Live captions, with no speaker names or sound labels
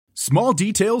Small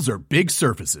details are big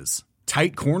surfaces.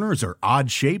 Tight corners are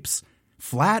odd shapes.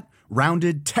 Flat,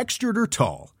 rounded, textured, or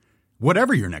tall.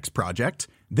 Whatever your next project,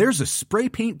 there's a spray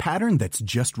paint pattern that's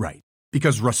just right.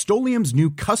 Because Rust-Oleum's new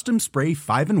Custom Spray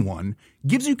 5-in-1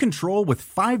 gives you control with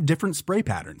 5 different spray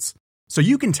patterns. So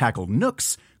you can tackle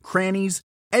nooks, crannies,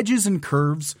 edges, and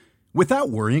curves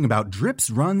without worrying about drips,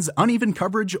 runs, uneven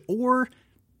coverage, or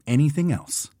anything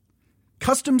else.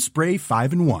 Custom Spray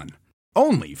 5-in-1.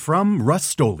 Only from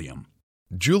Rust-Oleum.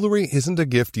 Jewelry isn't a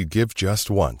gift you give just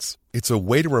once. It's a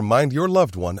way to remind your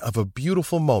loved one of a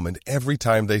beautiful moment every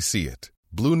time they see it.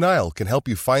 Blue Nile can help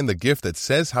you find the gift that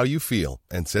says how you feel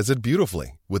and says it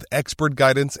beautifully, with expert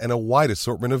guidance and a wide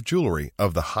assortment of jewelry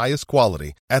of the highest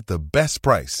quality at the best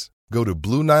price. Go to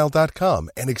BlueNile.com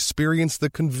and experience the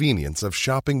convenience of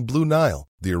shopping Blue Nile,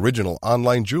 the original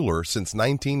online jeweler since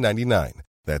 1999.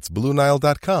 That's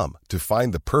BlueNile.com to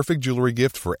find the perfect jewelry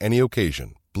gift for any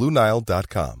occasion.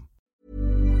 BlueNile.com.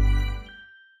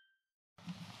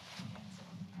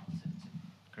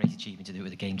 Great achievement to do it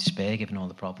with a game to spare, given all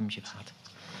the problems you've had.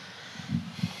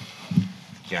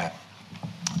 Yeah,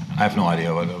 I have no idea.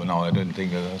 No, I didn't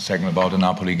think a second about the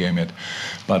Napoli game yet.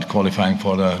 But qualifying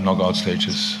for the knockout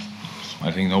stages,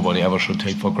 I think nobody ever should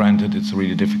take for granted. It's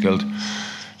really difficult.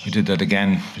 We did that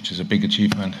again, which is a big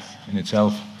achievement in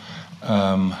itself.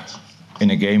 In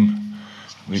a game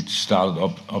which started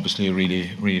up obviously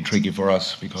really tricky for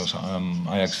us because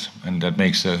Ajax, and that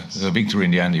makes the victory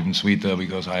in the end even sweeter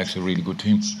because Ajax is a really good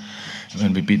team. And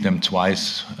when we beat them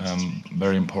twice,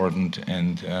 very important.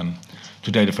 And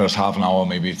today, the first half an hour,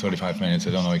 maybe 35 minutes, I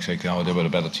don't know exactly how, they were the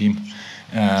better team.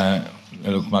 They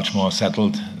look much more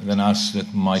settled than us.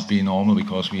 That might be normal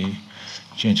because we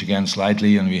changed again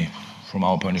slightly, and we, from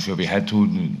our point of view, we had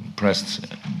to press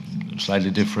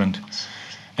slightly different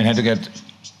and had to get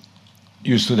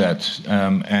used to that.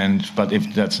 But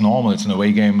if that's normal, it's an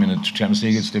away game in the Champions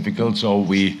League, it's difficult. So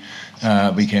we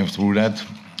came through that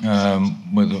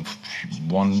with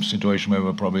one situation where we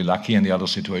were probably lucky, and the other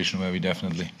situation where we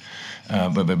definitely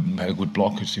where we had a good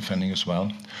block, who's defending as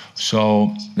well.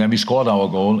 So then we scored our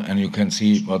goal, and you can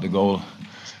see what the goal,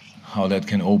 how that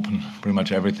can open pretty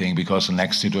much everything, because the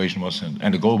next situation was,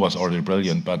 and the goal was already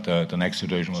brilliant, but the next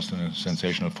situation was a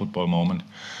sensational football moment.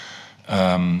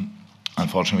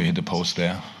 Unfortunately, we hit the post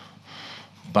there.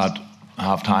 But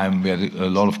half-time, we had a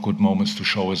lot of good moments to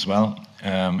show as well,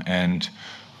 and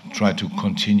try to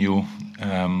continue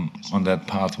on that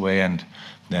pathway, and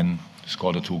then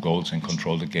score the 2 goals and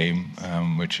control the game,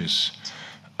 which is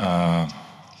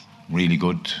really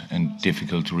good and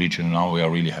difficult to reach. And now we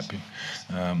are really happy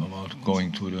about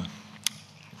going to the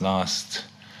last,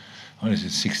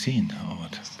 16 or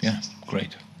what? Yeah,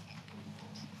 great.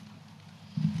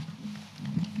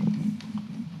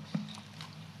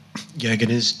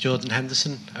 Jurgen, is Jordan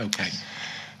Henderson okay?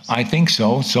 I think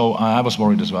so. So I was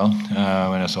worried as well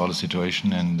when I saw the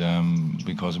situation, and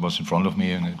because it was in front of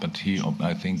me. But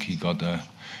I think he got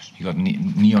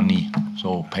knee on knee,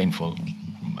 so painful,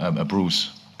 a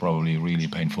bruise, probably really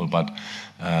painful. But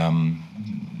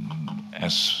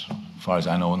as far as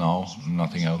I know now,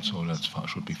 nothing else, so that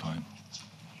should be fine.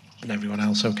 And everyone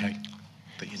else okay?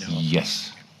 That you know of?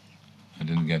 Yes. We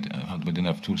didn't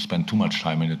have to spend too much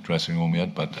time in the dressing room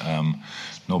yet, but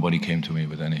nobody came to me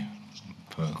with any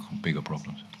bigger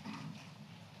problems.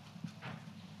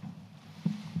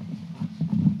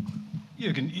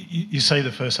 Jurgen, you say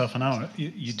the first half an hour.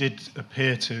 You did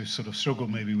appear to sort of struggle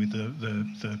maybe with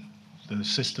the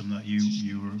system that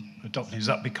you were adopting. Is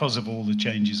that because of all the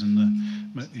changes and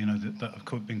that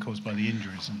have been caused by the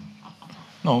injuries?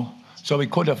 No. So we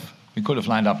could have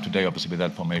lined up today, obviously, with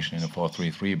that formation in a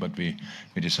 4-3-3, but we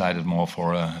decided more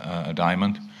for a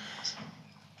diamond.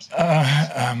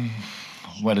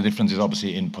 Where the difference is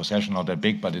obviously in possession, not that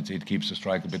big, but it keeps the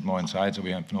strike a bit more inside, so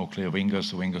we have no clear wingers.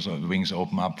 The wings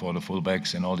open up for the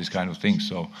fullbacks and all these kind of things,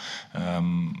 so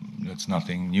that's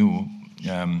nothing new.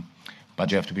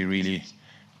 But you have to be really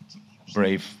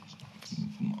brave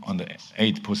on the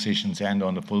 8 positions and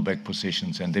on the fullback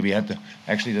positions, and we had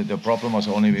the problem was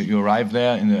only you arrive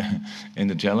there in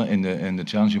the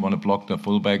challenge, you want to block the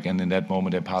fullback, and in that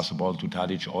moment they pass the ball to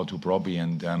Tadic or to Brobbey,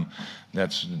 and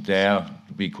that's there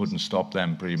we couldn't stop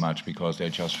them pretty much because they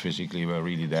just physically were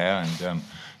really there, and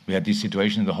we had this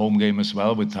situation in the home game as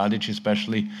well with Tadic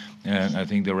especially, and I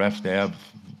think the ref there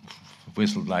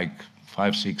whistled like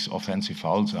 5-6 offensive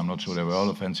fouls. I'm not sure they were all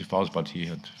offensive fouls, but he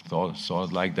had saw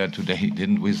it like that. Today he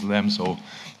didn't whistle them, so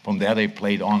from there they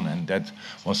played on, and that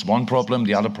was one problem.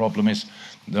 The other problem is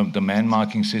the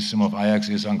man-marking system of Ajax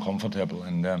is uncomfortable,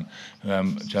 and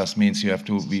just means you have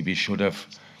to. We should have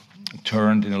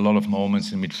turned in a lot of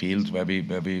moments in midfield where we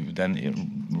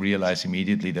then realized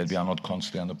immediately that we are not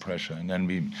constantly under pressure. And then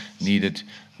we needed,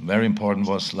 very important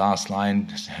was last line,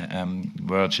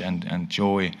 Virg and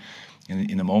Joey.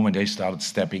 In the moment they started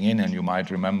stepping in, and you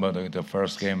might remember the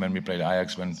first game when we played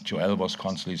Ajax when Joel was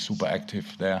constantly super active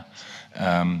there.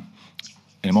 In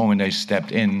the moment they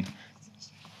stepped in,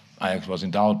 Ajax was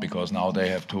in doubt because now they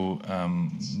have to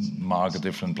mark a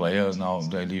different player. Now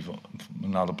they leave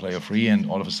another player free, and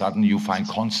all of a sudden you find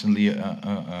constantly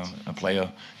a player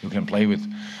you can play with.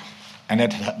 And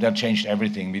that changed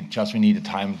everything. We needed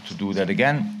time to do that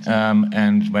again.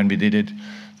 And when we did it,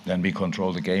 then we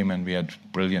controlled the game, and we had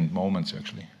brilliant moments,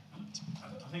 actually.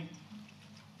 I think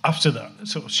after that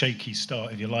sort of shaky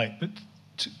start, if you like, but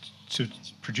to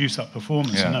produce that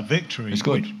performance and that victory, it's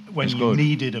good. When it's you good.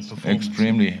 needed a performance.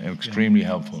 Extremely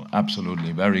helpful.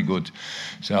 Absolutely, very good.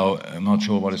 So I'm not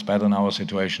sure what is better in our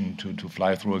situation, to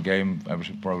fly through a game.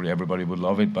 Probably everybody would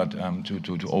love it, but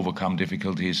to overcome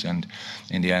difficulties, and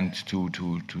in the end to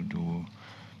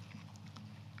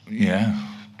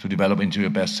develop into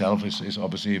your best self is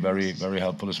obviously very, very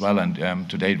helpful as well. And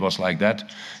today it was like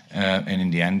that. And in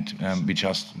the end, we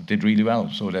just did really well.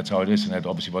 So that's how it is. And that's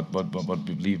obviously what we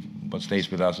believe, what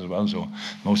stays with us as well. So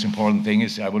most important thing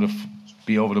is I would have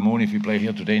be over the moon if we play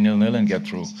here today 0-0 and get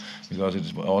through. Because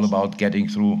it's all about getting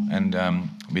through. And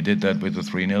we did that with the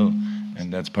 3-0.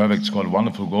 And that's perfect. Scored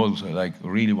wonderful goals, like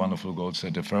really wonderful goals.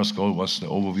 The first goal was, the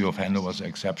overview of Hendo was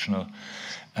exceptional.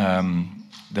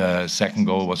 The second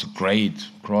goal was a great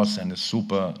cross and the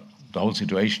whole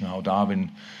situation, how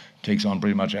Darwin takes on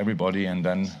pretty much everybody, and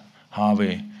then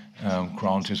Harvey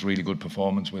crowned his really good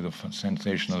performance with a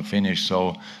sensational finish.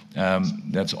 So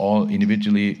that's all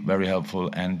individually very helpful,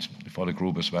 and for the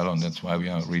group as well, and that's why we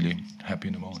are really happy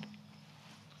in the moment.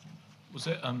 Was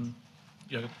it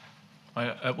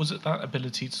was it that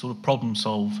ability to sort of problem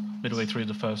solve midway through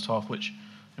the first half which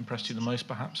impressed you the most,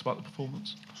 perhaps, about the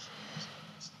performance?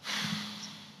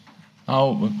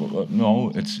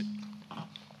 No, it's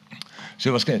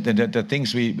so the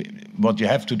things what you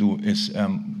have to do is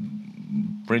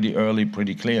pretty early,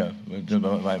 pretty clear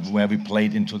where we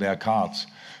played into their cards.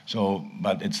 So,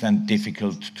 but it's then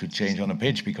difficult to change on a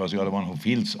pitch because you're the one who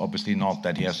feels obviously not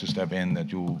that he has to step in,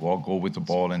 that you go with the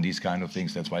ball and these kind of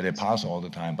things. That's why they pass all the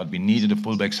time. But we needed the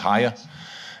fullbacks higher.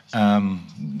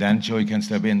 Then Joey can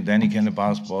step in, then he can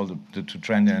pass ball to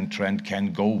Trent, and Trent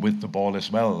can go with the ball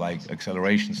as well, like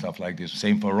acceleration, stuff like this.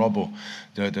 Same for Robbo.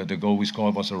 The goal we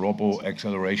scored was a Robbo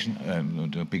acceleration,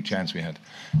 the big chance we had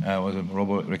was a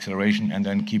Robbo acceleration, and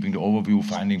then keeping the overview,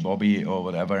 finding Bobby or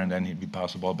whatever, and then we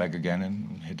pass the ball back again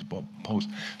and hit the post.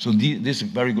 So this is a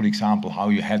very good example how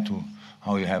you have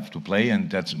to play, and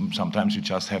that's sometimes you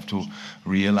just have to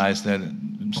realize that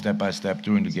step by step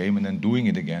during the game and then doing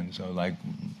it again. So like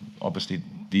obviously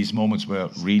these moments were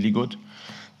really good,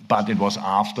 but it was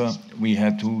after we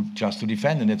had to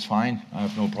defend, and that's fine. I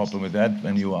have no problem with that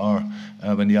when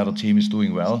when the other team is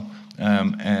doing well,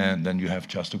 and then you have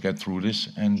just to get through this,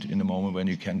 and in the moment when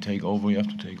you can take over, you have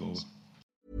to take over.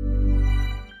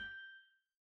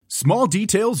 Small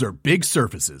details are big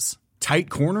surfaces. Tight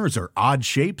corners are odd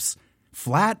shapes.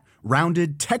 Flat,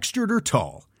 rounded, textured, or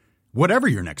tall. Whatever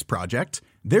your next project,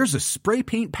 there's a spray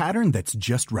paint pattern that's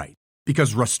just right.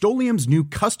 Because Rust-Oleum's new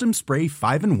Custom Spray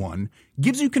 5-in-1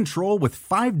 gives you control with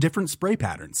 5 different spray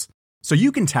patterns. So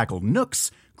you can tackle nooks,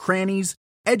 crannies,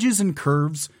 edges, and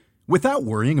curves without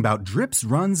worrying about drips,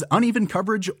 runs, uneven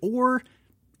coverage, or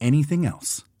anything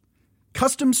else.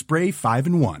 Custom Spray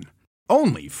 5-in-1.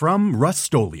 Only from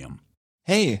Rust-Oleum.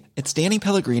 Hey, it's Danny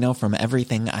Pellegrino from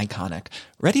Everything Iconic.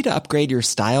 Ready to upgrade your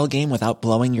style game without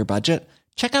blowing your budget?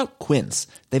 Check out Quince.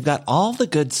 They've got all the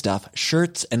good stuff,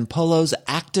 shirts and polos,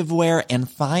 activewear, and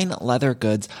fine leather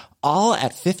goods, all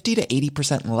at 50 to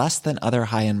 80% less than other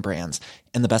high-end brands.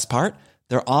 And the best part?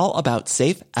 They're all about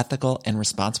safe, ethical, and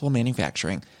responsible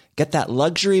manufacturing. Get that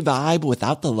luxury vibe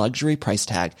without the luxury price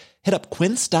tag. Hit up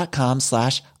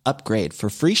quince.com/upgrade for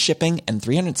free shipping and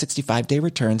 365-day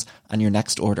returns on your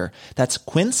next order. That's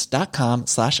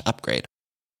quince.com/upgrade.